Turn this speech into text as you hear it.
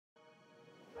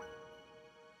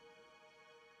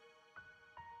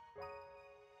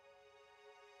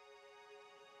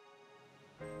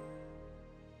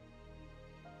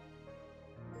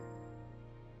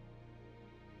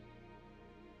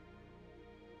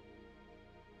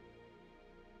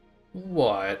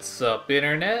What's up,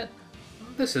 Internet?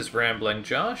 This is Rambling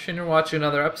Josh, and you're watching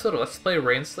another episode of Let's Play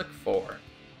Rainslick 4.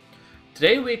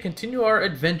 Today we continue our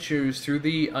adventures through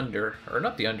the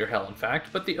not the Underhell in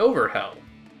fact, but the Overhell.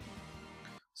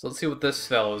 So let's see what this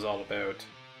fellow is all about.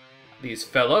 These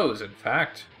fellows, in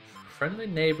fact. Friendly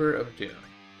neighbor of doom.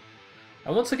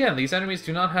 And once again, these enemies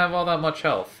do not have all that much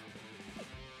health.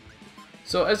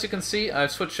 So as you can see,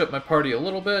 I've switched up my party a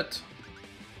little bit.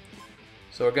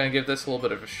 So we're going to give this a little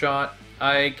bit of a shot.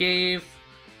 I gave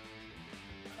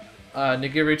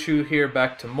Nagirichu here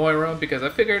back to Moira because I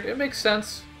figured it makes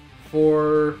sense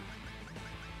for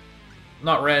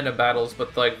not random battles,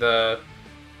 but like the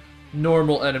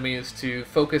normal enemies to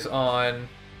focus on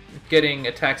getting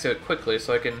attacks out quickly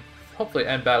so I can hopefully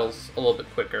end battles a little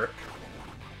bit quicker.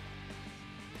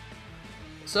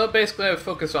 So basically I've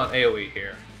focused on AoE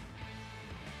here.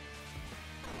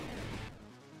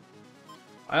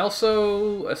 I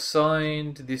also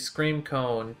assigned the Scream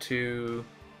Cone to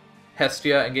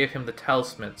Hestia and gave him the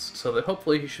Talismans, so that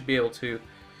hopefully he should be able to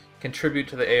contribute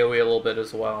to the AoE a little bit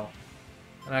as well.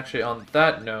 And actually on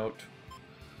that note,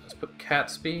 let's put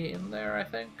Catsby in there, I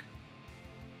think.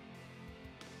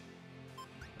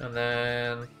 And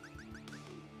then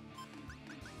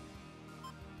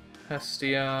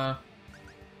Hestia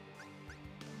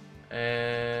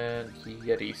and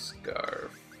Yeti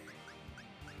Scarf.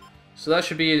 So that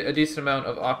should be a decent amount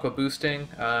of Aqua boosting.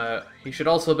 He should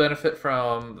also benefit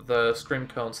from the Scream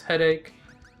Cone's Headache,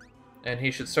 and he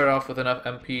should start off with enough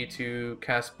MP to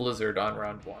cast Blizzard on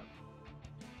round 1.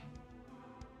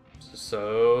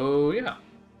 So, yeah.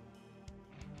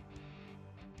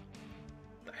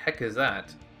 The heck is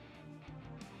that?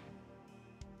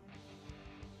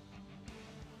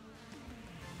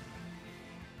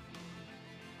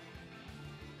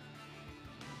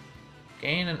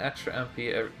 Gain an extra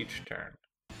MP each turn.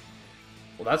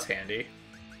 Well, that's handy.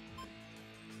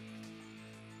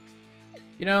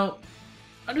 You know,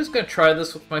 I'm just gonna try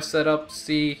this with my setup,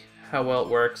 see how well it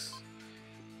works.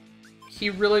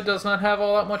 He really does not have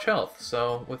all that much health,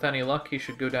 so with any luck he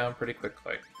should go down pretty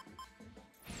quickly.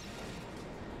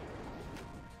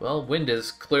 Well, wind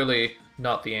is clearly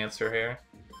not the answer here.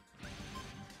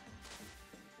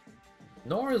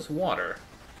 Nor is water.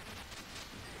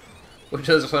 Which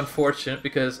is unfortunate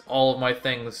because all of my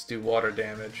things do water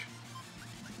damage.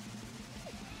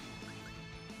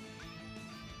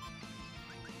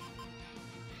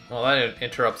 Well, that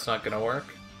interrupt's not gonna work.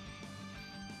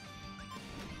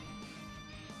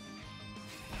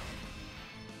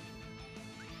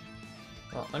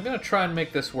 Well, I'm gonna try and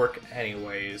make this work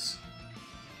anyways.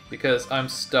 Because I'm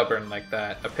stubborn like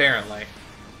that, apparently.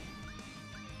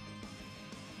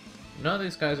 None of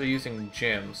these guys are using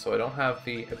Gym, so I don't have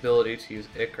the ability to use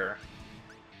Ichor.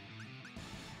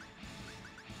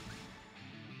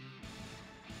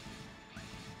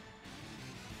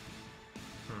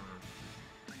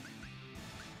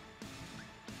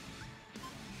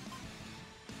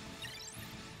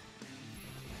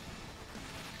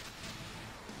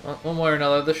 Well, one way or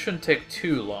another, this shouldn't take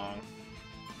too long.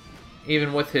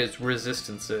 Even with his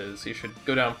resistances, he should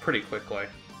go down pretty quickly.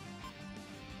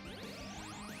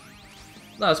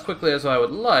 Not as quickly as I would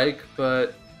like,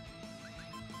 but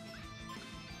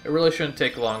it really shouldn't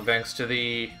take long thanks to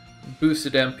the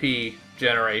boosted MP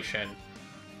generation,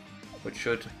 which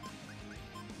should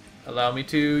allow me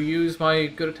to use my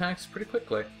good attacks pretty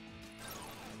quickly.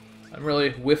 I'm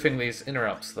really whiffing these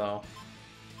interrupts though.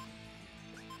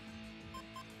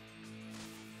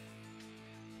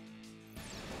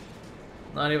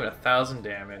 Not even 1,000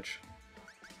 damage.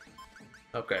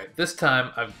 Okay, this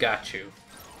time I've got you.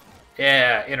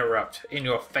 Yeah, interrupt. In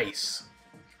your face.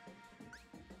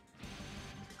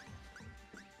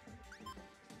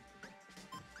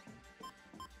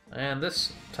 And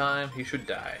this time he should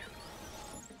die.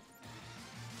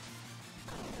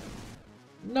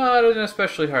 Not an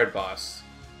especially hard boss.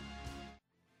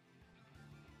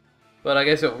 But I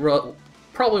guess it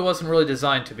probably wasn't really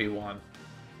designed to be one.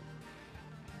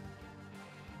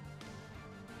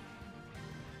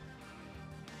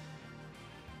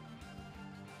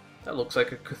 That looks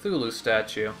like a Cthulhu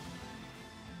statue.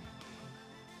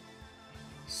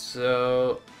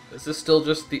 So, is this still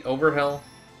just the Overhell?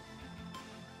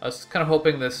 I was kind of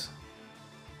hoping this...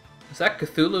 Is that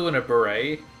Cthulhu in a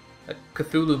beret? A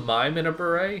Cthulhu mime in a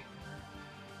beret?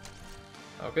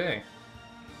 Okay.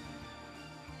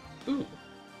 Ooh.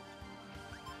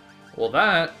 Well,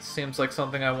 that seems like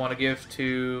something I want to give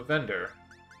to Vendor.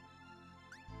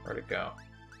 Where'd it go?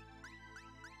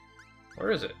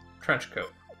 Where is it?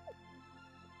 Trenchcoat.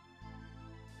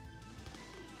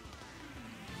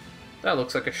 That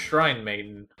looks like a Shrine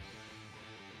Maiden.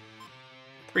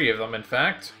 3 of them, in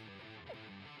fact.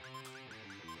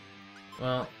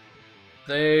 Well,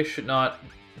 they should not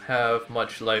have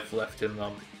much life left in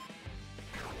them.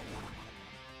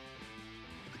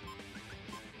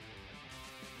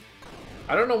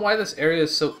 I don't know why this area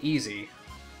is so easy.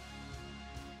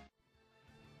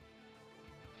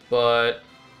 But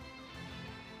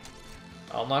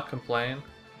I'll not complain.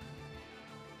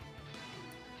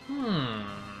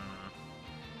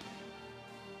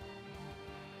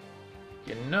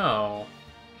 You know,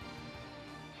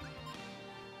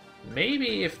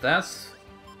 maybe if that's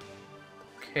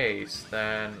the case,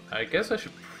 then I guess I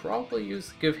should probably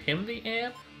give him the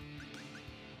amp,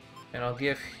 and I'll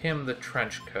give him the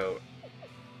trench coat.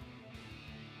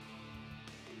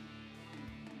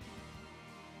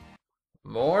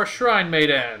 More Shrine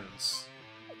Maidens!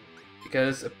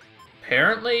 Because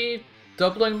apparently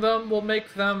doubling them will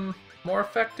make them more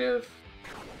effective.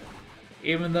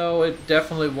 Even though it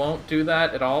definitely won't do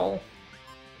that at all.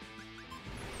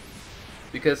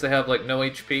 Because they have, like, no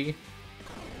HP.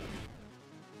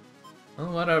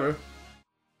 Well, whatever.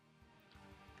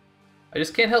 I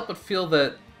just can't help but feel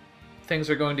that things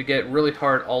are going to get really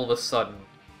hard all of a sudden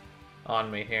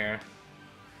on me here.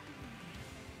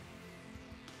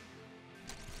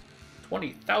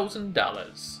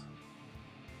 $20,000.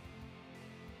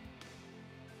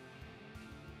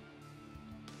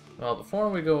 Well, before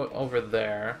we go over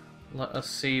there, let us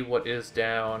see what is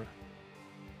down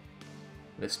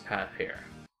this path here.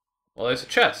 Well, there's a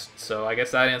chest, so I guess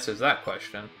that answers that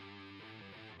question.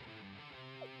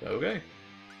 Okay.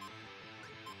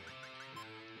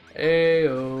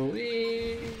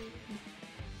 AoE.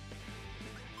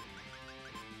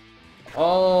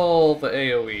 All the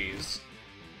AoEs.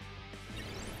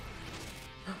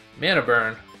 Mana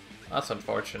burn. That's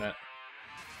unfortunate.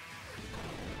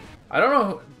 I don't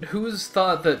know who's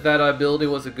thought that that ability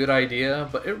was a good idea,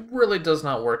 but it really does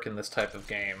not work in this type of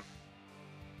game.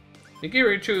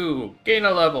 Nigiri 2, gain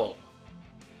a level.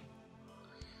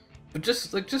 But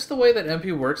just the way that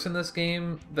MP works in this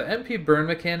game, the MP burn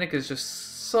mechanic is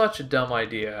just such a dumb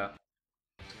idea.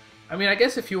 I mean, I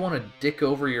guess if you want to dick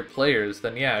over your players,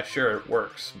 then yeah, sure, it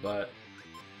works, but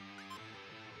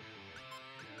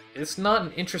it's not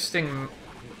an interesting...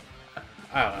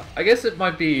 I don't know. I guess it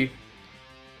might be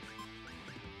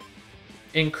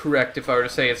incorrect if I were to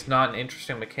say it's not an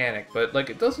interesting mechanic, but like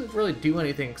it doesn't really do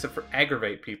anything except for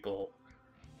aggravate people.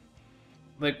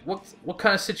 Like what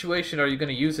kind of situation are you going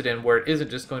to use it in where it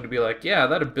isn't just going to be like, yeah,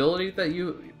 that ability that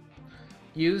you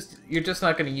used, you're just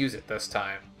not going to use it this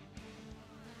time.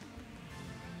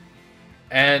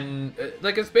 And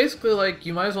like it's basically like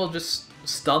you might as well just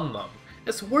stun them.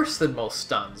 It's worse than most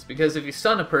stuns, because if you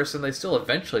stun a person, they still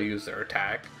eventually use their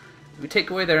attack. If you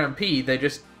take away their MP, they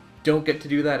just don't get to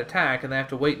do that attack, and they have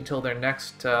to wait until their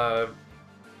next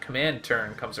command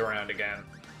turn comes around again.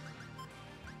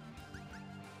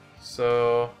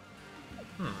 So,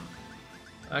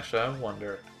 actually, I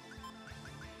wonder.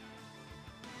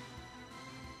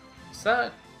 Is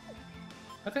that...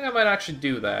 I think I might actually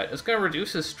do that. It's going to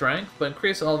reduce his strength, but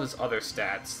increase all of his other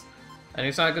stats. And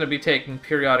he's not going to be taking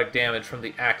periodic damage from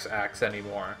the axe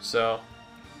anymore, so...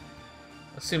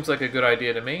 That seems like a good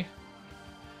idea to me.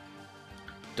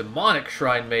 Demonic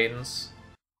Shrine Maidens.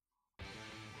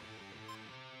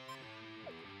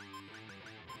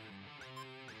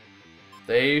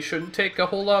 They shouldn't take a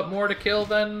whole lot more to kill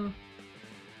than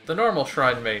the normal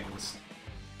Shrine Maidens.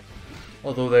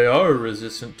 Although they are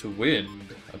resistant to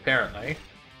wind, apparently.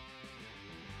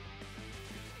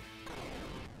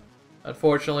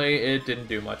 Unfortunately, it didn't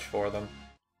do much for them.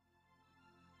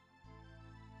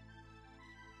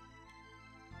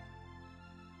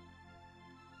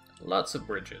 Lots of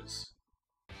bridges.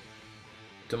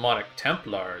 Demonic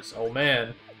Templars. Oh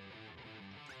man.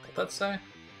 What'd that say?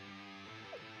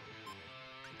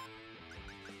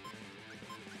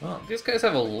 Well, these guys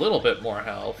have a little bit more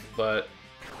health, but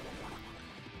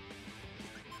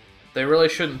they really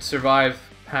shouldn't survive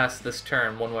past this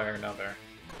turn one way or another.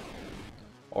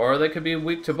 Or they could be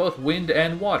weak to both wind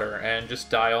and water and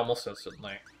just die almost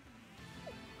instantly.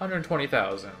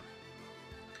 120,000.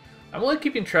 I'm only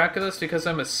keeping track of this because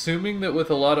I'm assuming that with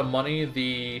a lot of money,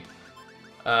 the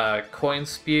coin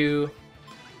spew...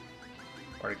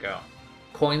 Where'd it go?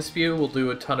 Coin spew will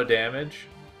do a ton of damage,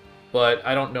 but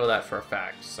I don't know that for a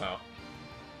fact, so...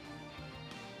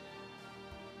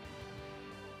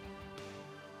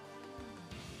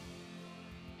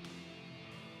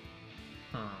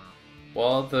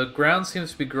 Well, the ground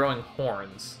seems to be growing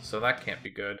horns, so that can't be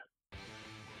good.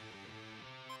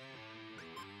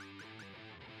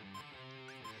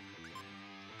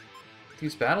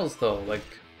 These battles, though, like...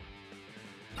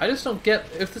 I just don't get...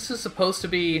 If this is supposed to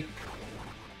be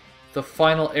the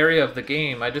final area of the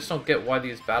game. I just don't get why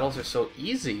these battles are so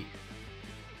easy.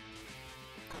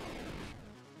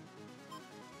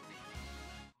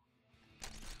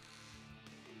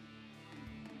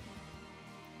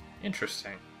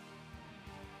 Interesting.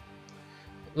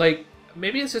 Like,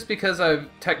 maybe it's just because I've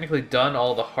technically done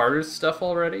all the harder stuff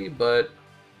already, but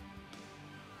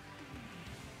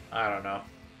I don't know.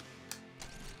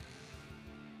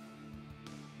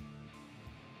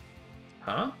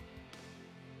 Huh?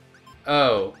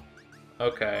 Oh.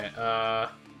 Okay,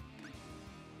 well,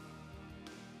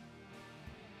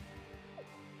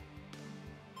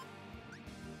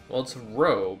 it's a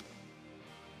robe.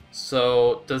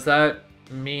 So, does that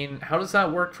mean... How does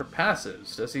that work for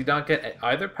passives? Does he not get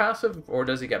either passive, or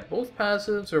does he get both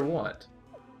passives, or what?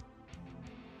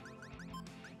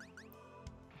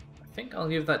 I think I'll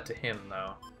give that to him,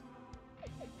 though.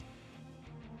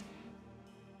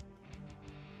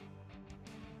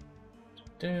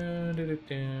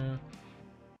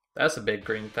 That's a big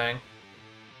green thing.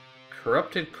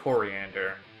 Corrupted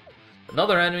Coriander.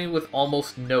 Another enemy with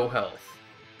almost no health.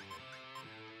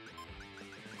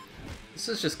 This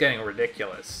is just getting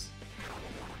ridiculous.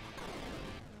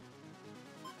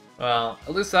 Well,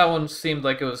 at least that one seemed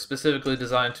like it was specifically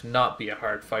designed to not be a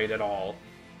hard fight at all.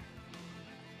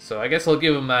 So I guess I'll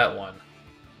give him that one.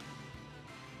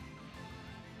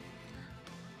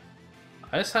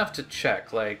 I just have to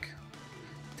check, like...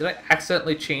 Did I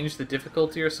accidentally change the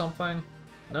difficulty or something?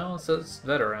 No, it says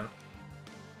Veteran.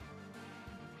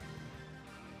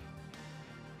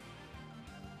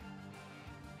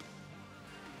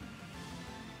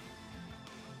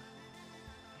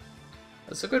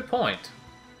 That's a good point.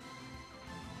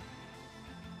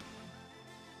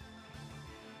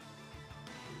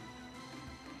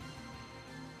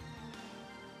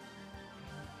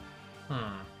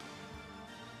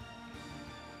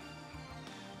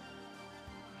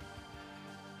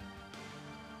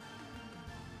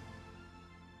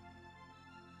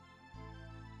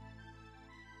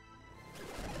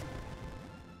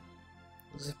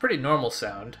 This is a pretty normal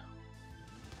sound.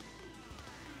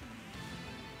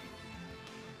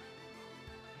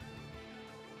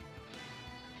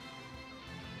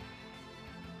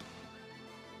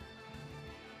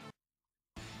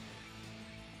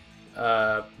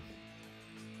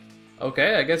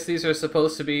 Okay, I guess these are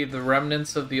supposed to be the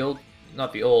remnants of the old...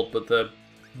 Not the old, but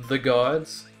the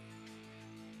gods.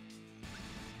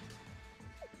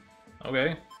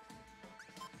 Okay.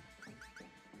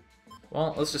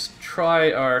 Well, let's just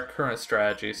try our current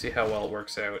strategy, see how well it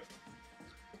works out.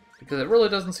 Because it really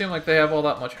doesn't seem like they have all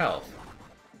that much health.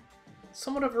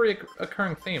 Somewhat of a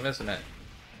recurring theme, isn't it?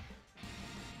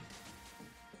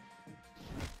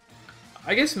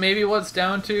 I guess maybe what it's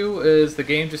down to is the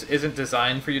game just isn't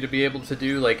designed for you to be able to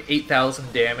do like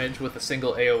 8,000 damage with a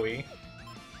single AoE.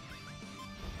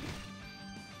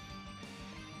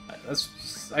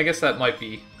 I guess that might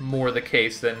be more the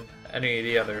case than any of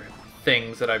the other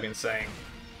things that I've been saying.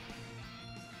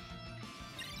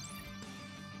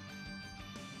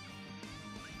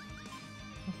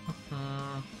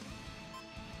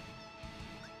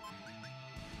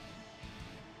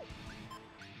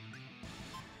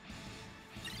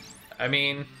 I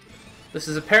mean, this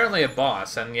is apparently a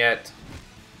boss, and yet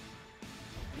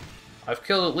I've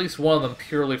killed at least one of them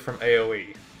purely from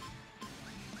AoE.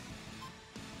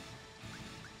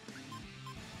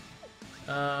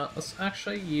 Let's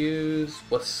actually use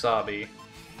Wasabi.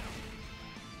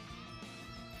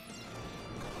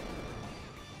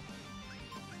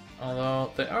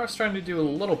 Although, they are starting to do a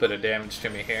little bit of damage to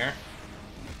me here.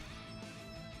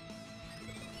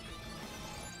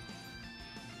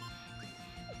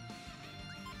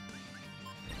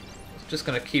 Just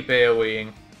gonna keep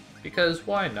AoEing, because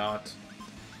why not?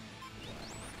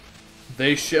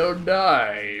 They shall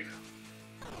die!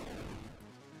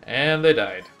 And they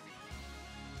died.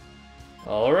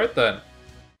 Alright then.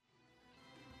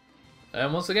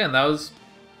 And once again, that was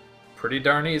pretty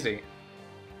darn easy.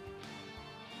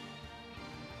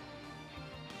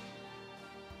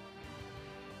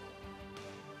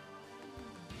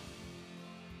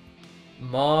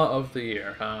 Maw of the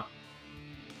Year, huh?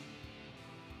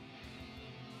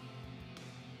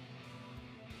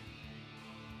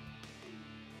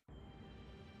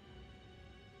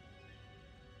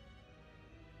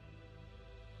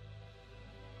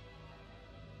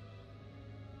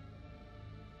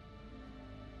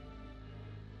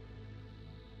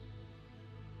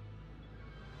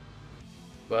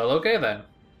 Well, okay then.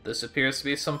 This appears to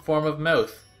be some form of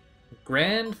mouth.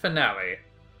 Grand finale.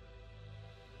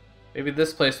 Maybe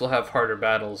this place will have harder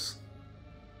battles.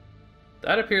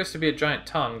 That appears to be a giant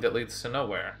tongue that leads to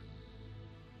nowhere.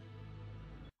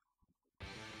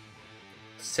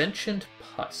 Sentient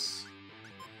pus.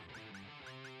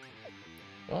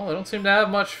 Well, I don't seem to have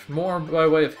much more by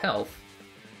way of health.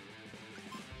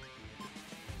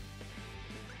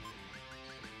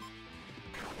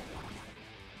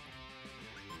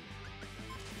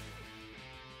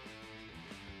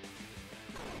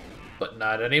 But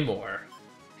not anymore.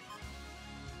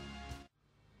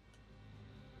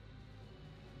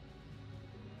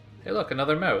 Hey look,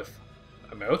 another mouth.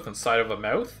 A mouth inside of a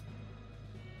mouth?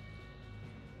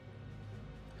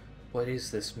 What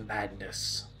is this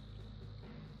madness?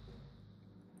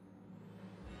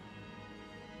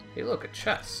 Hey look, a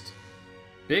chest.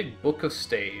 Big book of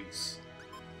staves.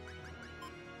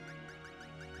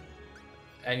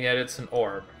 And yet it's an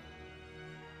orb.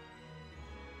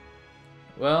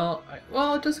 Well,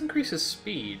 it does increase his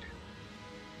speed.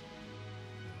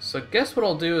 So I guess what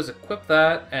I'll do is equip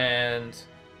that and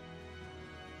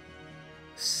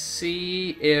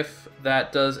see if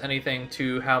that does anything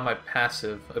to how my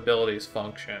passive abilities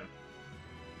function.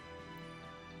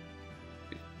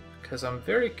 Because I'm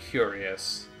very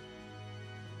curious.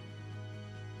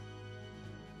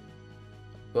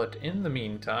 But in the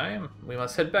meantime, we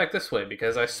must head back this way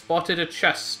because I spotted a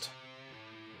chest.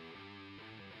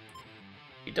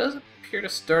 He does appear to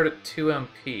start at 2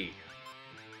 MP.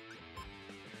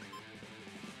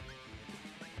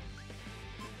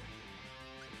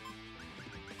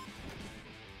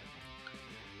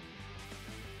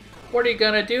 What are you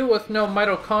gonna do with no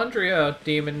mitochondria,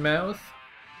 demon mouth?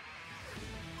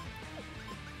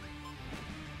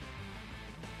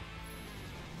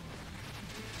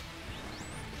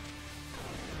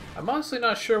 I'm honestly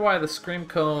not sure why the Scream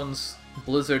Cone's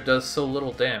Blizzard does so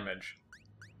little damage.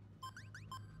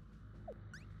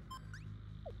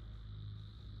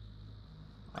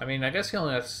 I mean, I guess he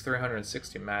only has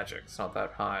 360 magic, it's not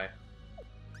that high.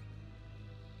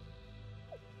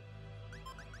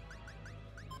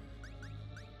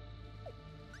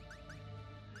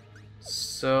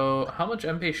 So, how much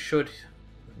MP should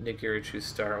Nigirichu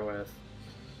start with?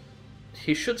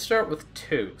 He should start with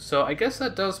 2, so I guess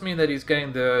that does mean that he's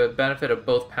getting the benefit of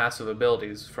both passive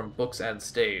abilities from books and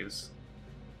staves.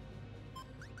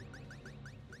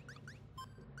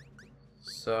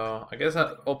 So, I guess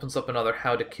that opens up another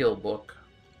How to Kill book.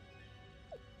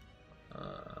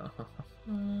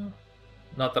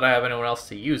 Not that I have anyone else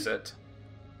to use it.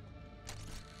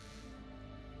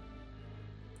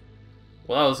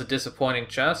 Well, that was a disappointing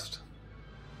chest.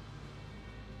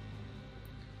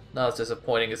 Not as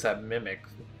disappointing as that mimic.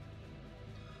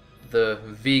 The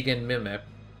vegan mimic.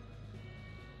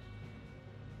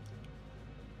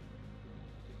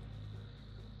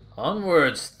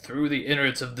 Onwards through the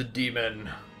innards of the demon.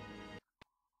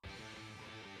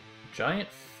 Giant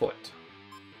foot.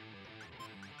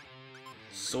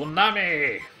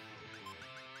 Tsunami!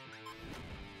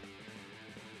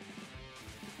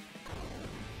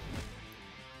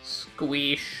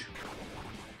 Squeesh.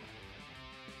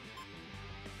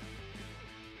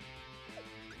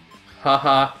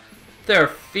 Haha, their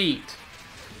feet.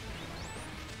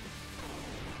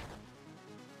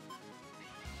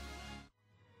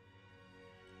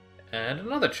 And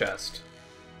another chest.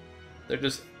 They're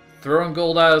just throwing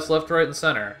gold at us left, right, and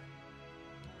center.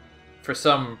 For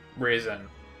some reason.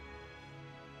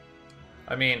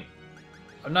 I mean,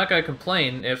 I'm not gonna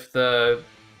complain if the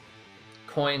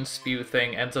coin spew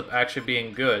thing ends up actually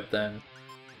being good, then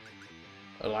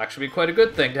it'll actually be quite a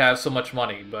good thing to have so much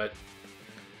money, but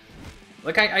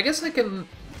like, I guess I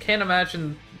can't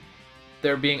imagine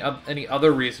there being any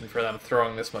other reason for them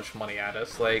throwing this much money at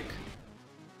us. Like,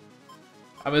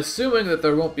 I'm assuming that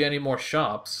there won't be any more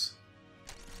shops.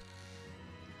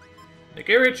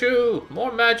 Nigirichu,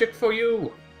 more magic for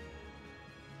you!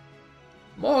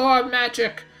 More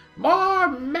magic! More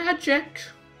magic!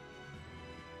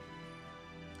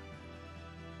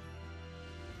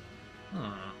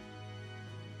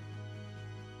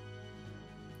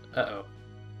 Uh-oh.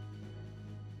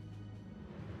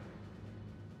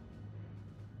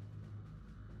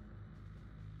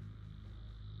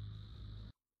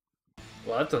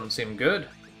 Well, that doesn't seem good.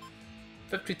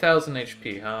 50,000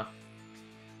 HP, huh?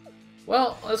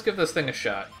 Well, let's give this thing a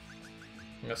shot.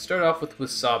 I'm gonna start off with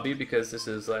Wasabi because this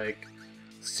is, like,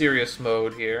 serious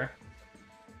mode here.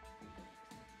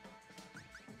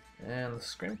 And the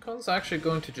Scream Cone's actually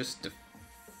going to just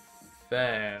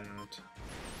defend.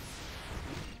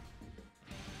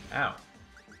 Ow.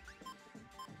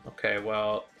 Okay,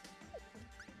 well...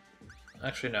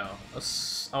 Actually, no.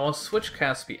 I want to switch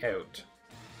Caspi out.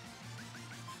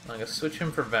 I'm gonna switch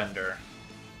him for Vendor.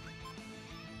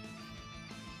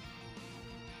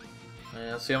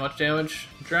 And let's see how much damage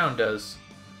Drown does.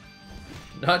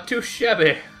 Not too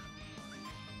shabby!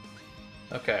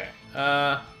 Okay.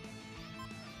 Yeah,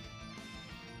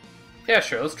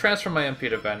 sure. Let's transfer my MP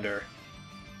to Vendor.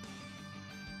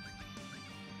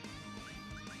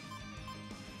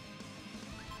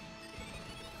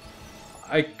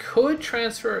 I could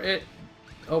transfer it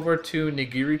over to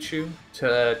Nigirichu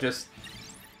to just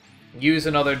use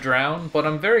another drown, but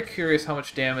I'm very curious how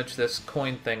much damage this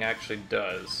coin thing actually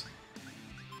does.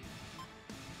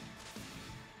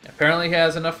 Apparently he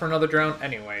has enough for another drown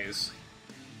anyways.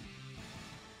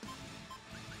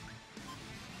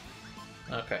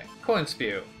 Okay, coin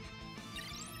spew.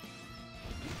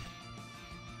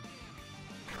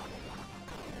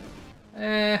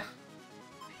 Eh,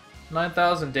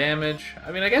 9,000 damage.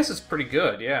 I mean, I guess it's pretty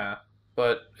good, yeah.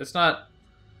 But it's not,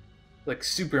 like,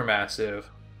 super massive.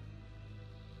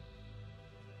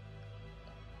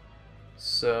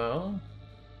 So...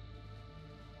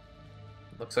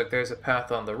 looks like there's a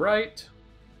path on the right.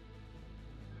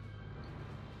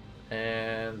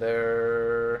 And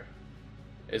there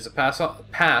is a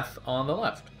path on the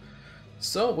left.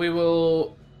 So we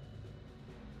will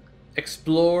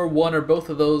explore one or both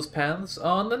of those paths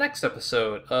on the next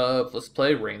episode of Let's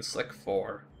Play Rainslick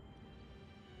 4.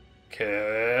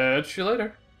 Catch you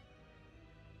later.